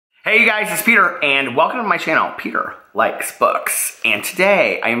Hey you guys, it's Peter, and welcome to my channel, Peter Likes Books. And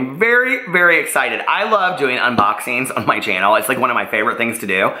today, I am very, very excited. I love doing unboxings on my channel. It's like one of my favorite things to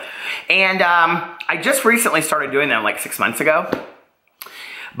do. And I just recently started doing them like 6 months ago.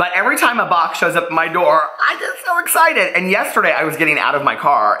 But every time a box shows up at my door, I get so excited. And yesterday, I was getting out of my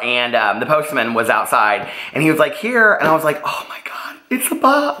car, and the postman was outside, and he was like, here, and I was like, oh my God, it's a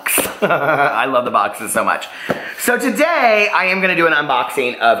box. I love the boxes so much. So today, I am gonna do an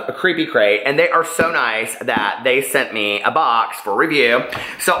unboxing of a Creepy Crate, and they are so nice that they sent me a box for review.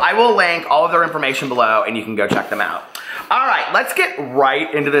 So I will link all of their information below, and you can go check them out. All right, let's get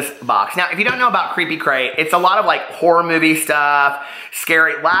right into this box. Now, if you don't know about Creepy Crate, it's a lot of like horror movie stuff,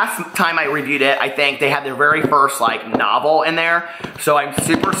 scary. Last time I reviewed it, I think they had their very first like novel in there. So I'm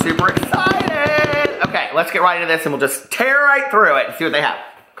super, super excited. Okay, let's get right into this and we'll just tear right through it and see what they have.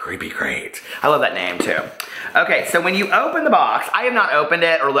 Creepy Crate. I love that name too. Okay, so when you open the box, I have not opened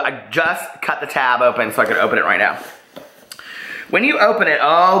it, or I just cut the tab open so I can open it right now. When you open it,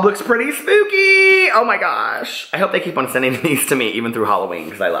 oh, it looks pretty spooky. Oh my gosh. I hope they keep on sending these to me even through Halloween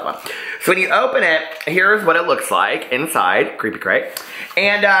because I love them. So when you open it, here's what it looks like inside Creepy Crate.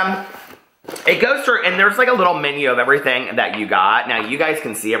 And it goes through, and there's like a little menu of everything that you got. Now you guys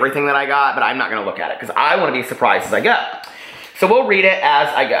can see everything that I got, but I'm not gonna look at it because I wanna be surprised as I go. So we'll read it as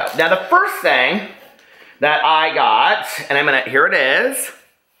I go. Now the first thing that I got, and here it is.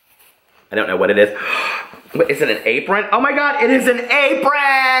 I don't know what it is. Is it an apron? Oh my God, it is an apron!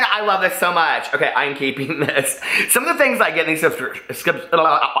 I love this so much. Okay, I'm keeping this. Some of the things I get in these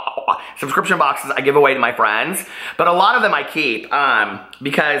subscription boxes I give away to my friends, but a lot of them I keep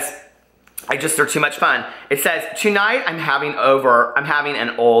because they're too much fun. It says, tonight I'm having an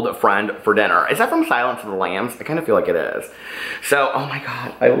old friend for dinner. Is that from Silence of the Lambs? I kind of feel like it is. So, oh my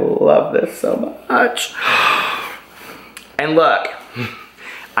God, I love this so much. And look.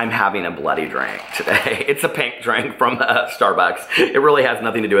 I'm having a bloody drink today. It's a pink drink from Starbucks. It really has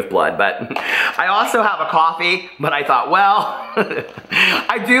nothing to do with blood, but I also have a coffee, but I thought, well,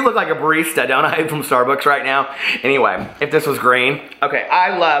 I do look like a barista, don't I, from Starbucks right now? Anyway, if this was green. Okay,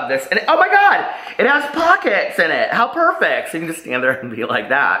 I love this. And oh my God, it has pockets in it. How perfect. So you can just stand there and be like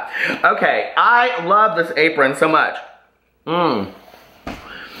that. Okay, I love this apron so much.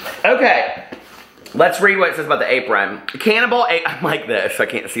 Okay. Let's read what it says about the apron. Cannibal, I'm like this, so I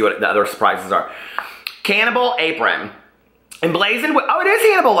can't see what the other surprises are. Cannibal apron. Emblazoned with, oh, it is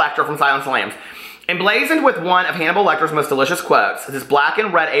Hannibal Lecter from Silence of the Lambs. Emblazoned with one of Hannibal Lecter's most delicious quotes, this black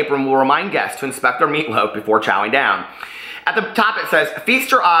and red apron will remind guests to inspect their meatloaf before chowing down. At the top it says,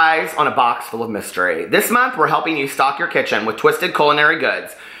 feast your eyes on a box full of mystery. This month we're helping you stock your kitchen with twisted culinary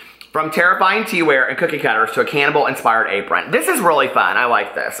goods. From terrifying teaware and cookie cutters to a cannibal-inspired apron. This is really fun, I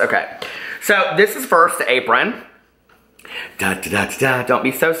like this, okay. So this is first the apron. Don't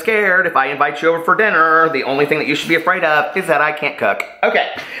be so scared if I invite you over for dinner. The only thing that you should be afraid of is that I can't cook.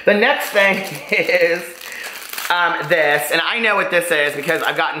 Okay, the next thing is this, and I know what this is because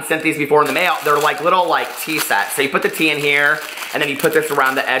I've gotten sent these before in the mail. They're like little like tea sets. So you put the tea in here, and then you put this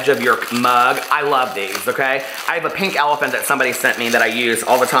around the edge of your mug. I love these, okay? I have a pink elephant that somebody sent me that I use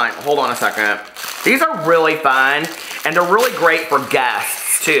all the time. Hold on a second. These are really fun, and they're really great for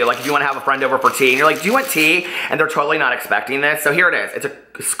guests too. Like if you want to have a friend over for tea, and you're like, do you want tea? And they're totally not expecting this. So here it is. It's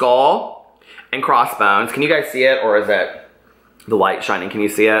a skull and crossbones. Can you guys see it, or is it the light shining? Can you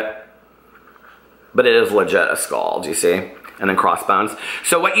see it? But it is legit a skull, do you see? And then crossbones.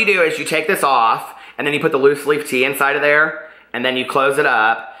 So what you do is you take this off, and then you put the loose leaf tea inside of there, and then you close it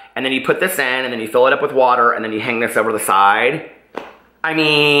up, and then you put this in, and then you fill it up with water, and then you hang this over the side. I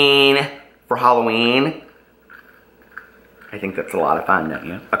mean, for Halloween, I think that's a lot of fun, don't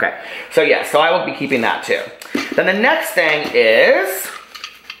you? Okay, so yeah, so I will be keeping that too. Then the next thing is,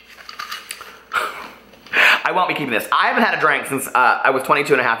 I won't be keeping this. I haven't had a drink since I was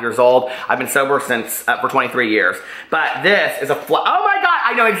 22 and a half years old. I've been sober since for 23 years. But this is a, oh my God,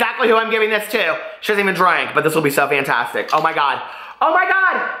 I know exactly who I'm giving this to. She doesn't even drink, but this will be so fantastic. Oh my God. Oh my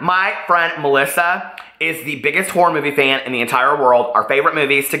God. My friend Melissa is the biggest horror movie fan in the entire world. Our favorite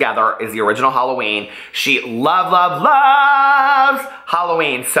movies together is the original Halloween. She loves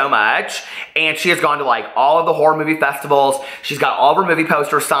Halloween so much. And she has gone to like all of the horror movie festivals. She's got all of her movie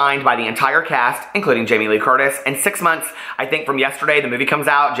posters signed by the entire cast, including Jamie Lee Curtis. In 6 months, I think from yesterday, the movie comes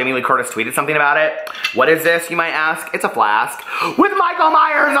out. Jamie Lee Curtis tweeted something about it. What is this, you might ask? It's a flask with Michael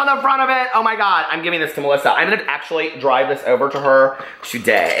Myers on the front of it. Oh my God, I'm giving this to Melissa. I'm gonna actually drive this over to her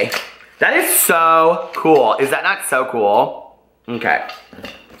today. That is so cool. Is that not so cool? Okay.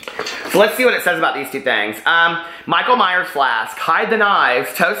 So let's see what it says about these two things. Michael Myers flask. Hide the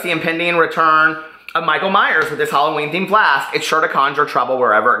knives. Toast the impending return of Michael Myers with this Halloween-themed flask. It's sure to conjure trouble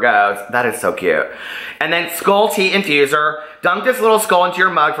wherever it goes. That is so cute. And then Skull Tea Infuser. Dunk this little skull into your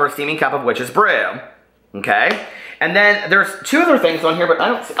mug for a steaming cup of witch's brew. Okay? And then there's two other things on here, but I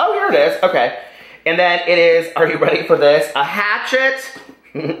don't see. Oh, here it is. Okay. And then it is, are you ready for this? A hatchet.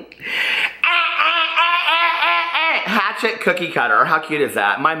 Hatchet cookie cutter. How cute is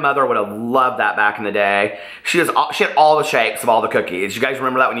that? My mother would have loved that back in the day. She had all the shapes of all the cookies. You guys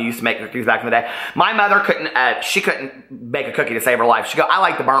remember that when you used to make cookies back in the day? My mother couldn't bake a cookie to save her life. She'd go, I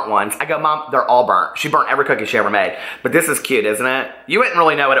like the burnt ones. I go, Mom, they're all burnt. She burnt every cookie she ever made. But this is cute, isn't it? You wouldn't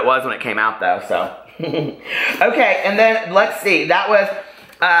really know what it was when it came out though, so. Okay, and then let's see. That was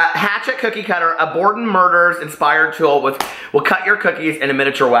Hatchet Cookie Cutter, a Borden Murders inspired tool will cut your cookies into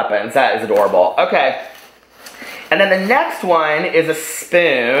miniature weapons. That is adorable. Okay. And then the next one is a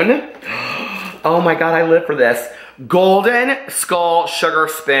spoon. Oh my God, I live for this. Golden Skull Sugar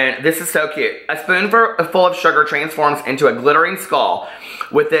Spoon. This is so cute. A spoon full of sugar transforms into a glittering skull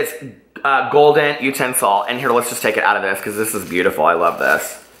with this golden utensil. And here, let's just take it out of this because this is beautiful. I love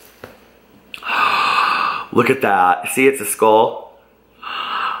this. Look at that. See, it's a skull.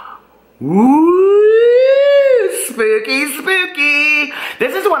 Woo! Spooky, spooky.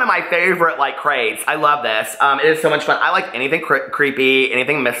 This is one of my favorite like crates. I love this. It is so much fun. I like anything creepy,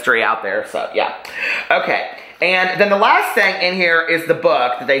 anything mystery out there. So yeah. Okay. And then the last thing in here is the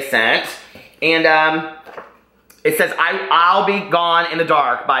book that they sent. And it says, I'll Be Gone in the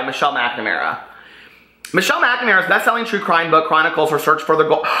Dark by Michelle McNamara. Michelle McNamara's best-selling true crime book chronicles her search for the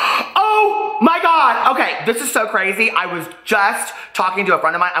gold. Oh my God! Okay, this is so crazy. I was just talking to a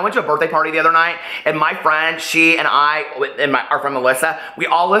friend of mine. I went to a birthday party the other night, and my friend, she and I, and our friend Melissa, we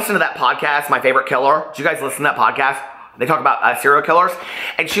all listened to that podcast, My Favorite Killer. Did you guys listen to that podcast? They talk about serial killers.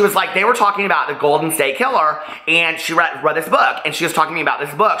 And she was like, they were talking about the Golden State Killer, and she read this book, and she was talking to me about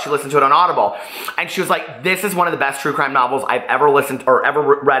this book. She listened to it on Audible. And she was like, this is one of the best true crime novels I've ever listened or ever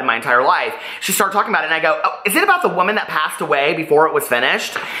read in my entire life. She started talking about it, and I go, oh, is it about the woman that passed away before it was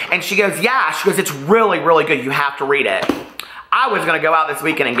finished? And she goes, yeah. She goes, it's really, really good. You have to read it. I was going to go out this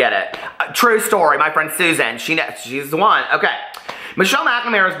weekend and get it. True story. My friend Susan, she's the one. Okay. Michelle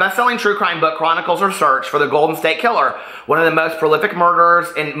McNamara's best-selling true crime book chronicles her search for the Golden State Killer, one of the most prolific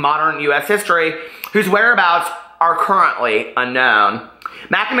murderers in modern U.S. history, whose whereabouts are currently unknown.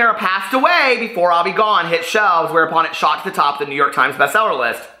 McNamara passed away before I'll Be Gone hit shelves, whereupon it shot to the top of the New York Times bestseller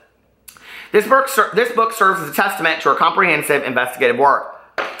list. This book serves as a testament to her comprehensive investigative work.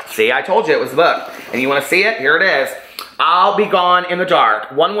 See, I told you it was the book. And you want to see it? Here it is. I'll Be Gone in the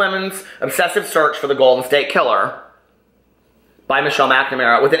Dark, one woman's obsessive search for the Golden State Killer, by Michelle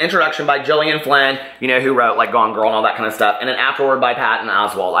McNamara, with an introduction by Gillian Flynn, you know, who wrote like Gone Girl and all that kind of stuff, and an afterword by Patton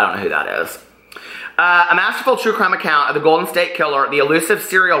Oswalt. I don't know who that is. A masterful true crime account of the Golden State Killer, the elusive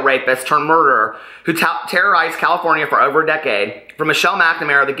serial rapist turned murderer who terrorized California for over a decade, from Michelle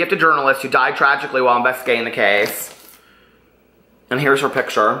McNamara, the gifted journalist who died tragically while investigating the case. And here's her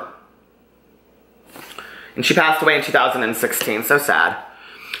picture. And she passed away in 2016. So sad.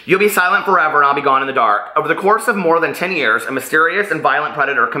 You'll be silent forever and I'll be gone in the dark. Over the course of more than 10 years, a mysterious and violent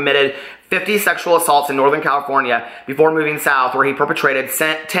predator committed 50 sexual assaults in Northern California before moving south, where he perpetrated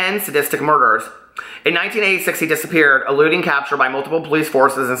 10 sadistic murders. In 1986, he disappeared, eluding capture by multiple police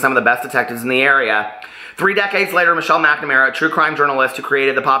forces and some of the best detectives in the area. 3 decades later, Michelle McNamara, a true crime journalist who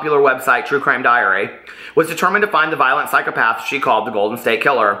created the popular website True Crime Diary, was determined to find the violent psychopath she called the Golden State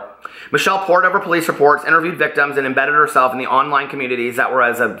Killer. Michelle pored over police reports, interviewed victims, and embedded herself in the online communities that were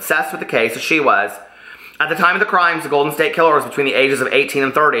as obsessed with the case as she was. At the time of the crimes, the Golden State Killer was between the ages of 18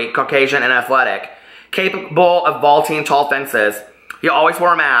 and 30, Caucasian and athletic, capable of vaulting tall fences. He always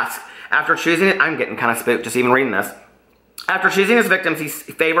wore a mask. After choosing it, I'm getting kind of spooked just even reading this. After choosing his victims, he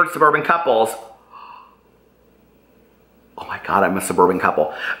favored suburban couples. Oh my God, I'm a suburban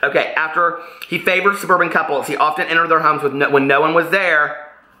couple. Okay, after he favored suburban couples, he often entered their homes when no one was there.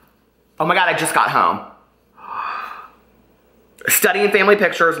 Oh my God, I just got home. Studying family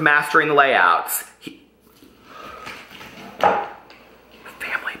pictures, mastering the layouts.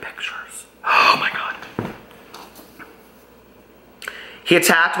 Family pictures. Oh my God. He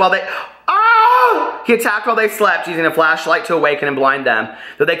attacked while they slept, using a flashlight to awaken and blind them.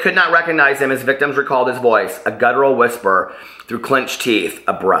 Though they could not recognize him, his victims recalled his voice, a guttural whisper through clenched teeth,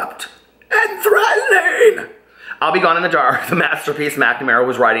 abrupt and threatening. I'll Be Gone in the Dark, the masterpiece McNamara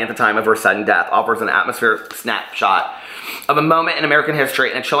was writing at the time of her sudden death, offers an atmospheric snapshot of a moment in American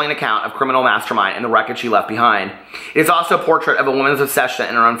history and a chilling account of criminal mastermind and the wreckage she left behind. It is also a portrait of a woman's obsession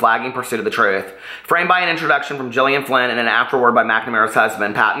and her unflagging pursuit of the truth. Framed by an introduction from Gillian Flynn and an afterword by McNamara's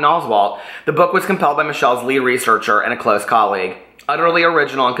husband, Patton Oswalt, the book was compiled by Michelle's lead researcher and a close colleague. Utterly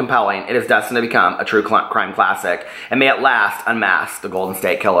original and compelling, it is destined to become a true crime classic, and may at last unmask the Golden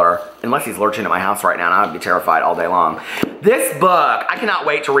State Killer, unless he's lurching in my house right now, and I would be terrified all day long. This book, I cannot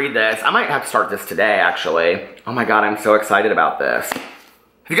wait to read this. I might have to start this today, actually. Oh my God, I'm so excited about this.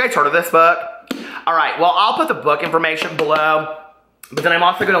 Have you guys heard of this book? All right, well, I'll put the book information below, but then I'm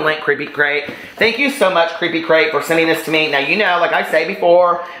also going to link Creepy Crate. Thank you so much, Creepy Crate, for sending this to me. Now, you know, like I say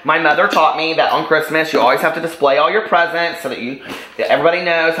before, my mother taught me that on Christmas, you always have to display all your presents so that everybody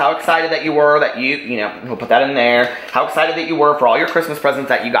knows how excited that you were, that you know, we'll put that in there, how excited that you were for all your Christmas presents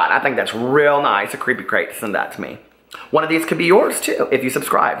that you got. I think that's real nice, a Creepy Crate to send that to me. One of these could be yours, too, if you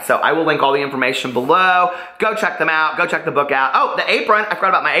subscribe. So I will link all the information below. Go check them out. Go check the book out. Oh, the apron. I forgot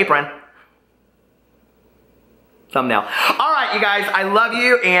about my apron. Thumbnail. All right, you guys, I love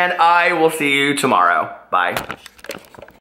you, and I will see you tomorrow. Bye.